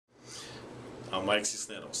I'm Mike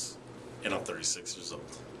Cisneros, and I'm 36 years old.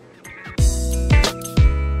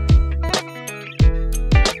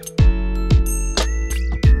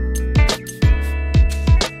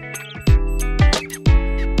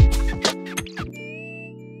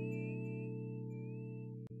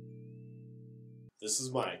 This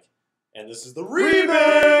is Mike, and this is the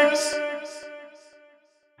remix!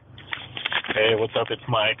 Hey, what's up? It's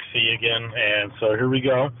Mike. See you again. And so here we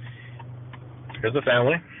go. Here's the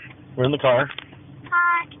family. We're in the car.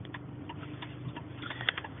 Hi.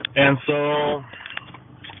 And so,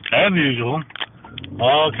 as usual,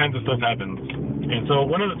 all kinds of stuff happens. And so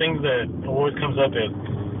one of the things that always comes up is,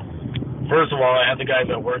 first of all, I have the guys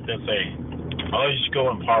at work that say, oh, you should go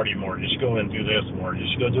and party more. You should go and do this more. You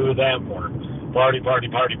should go do that more. Party, party,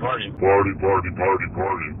 party, party. Party, party, party,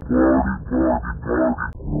 party.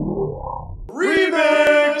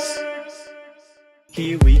 Remix!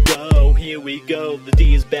 Here we go, the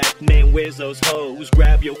D is back, man, where's those hoes?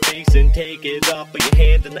 Grab your face and take it off, put your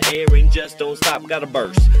hand in the air and just don't stop, gotta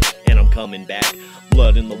burst, and I'm coming back,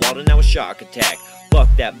 blood in the water, now a shark attack. Fuck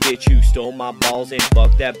that bitch who stole my balls and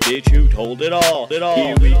fuck that bitch who told it all.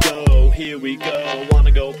 Here we go,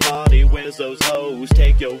 wanna go party, where's those hoes?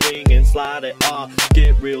 Take your ring and slide it off,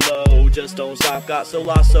 get real low, just don't stop, got so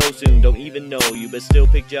lost so soon, don't even know you, but still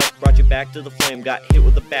picked you up, brought you back to the flame, got hit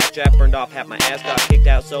with a backdraft, burned off half my ass, got kicked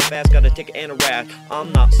out so fast, got a ticket and a rash.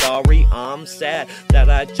 I'm not sorry, I'm sad that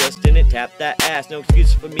I just didn't tap that ass, no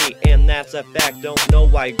excuses for me, and that's a fact, don't know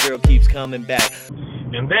why your girl keeps coming back.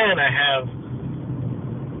 And then I have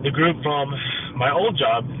the group from my old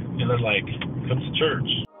job, and they're like, come to church.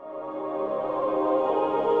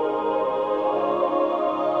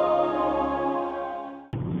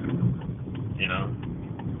 You know,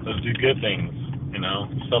 let's do good things, you know,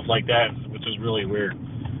 stuff like that, which is really weird.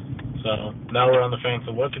 So now we're on the fence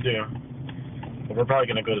of what to do, but we're probably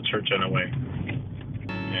going to go to church anyway.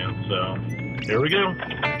 And so here we go.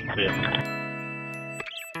 See ya.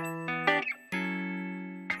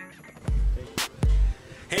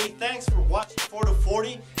 Hey, thanks for watching 4 to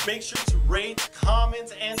 40. Make sure to rate,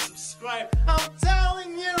 comment, and subscribe. I'm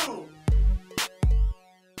telling you!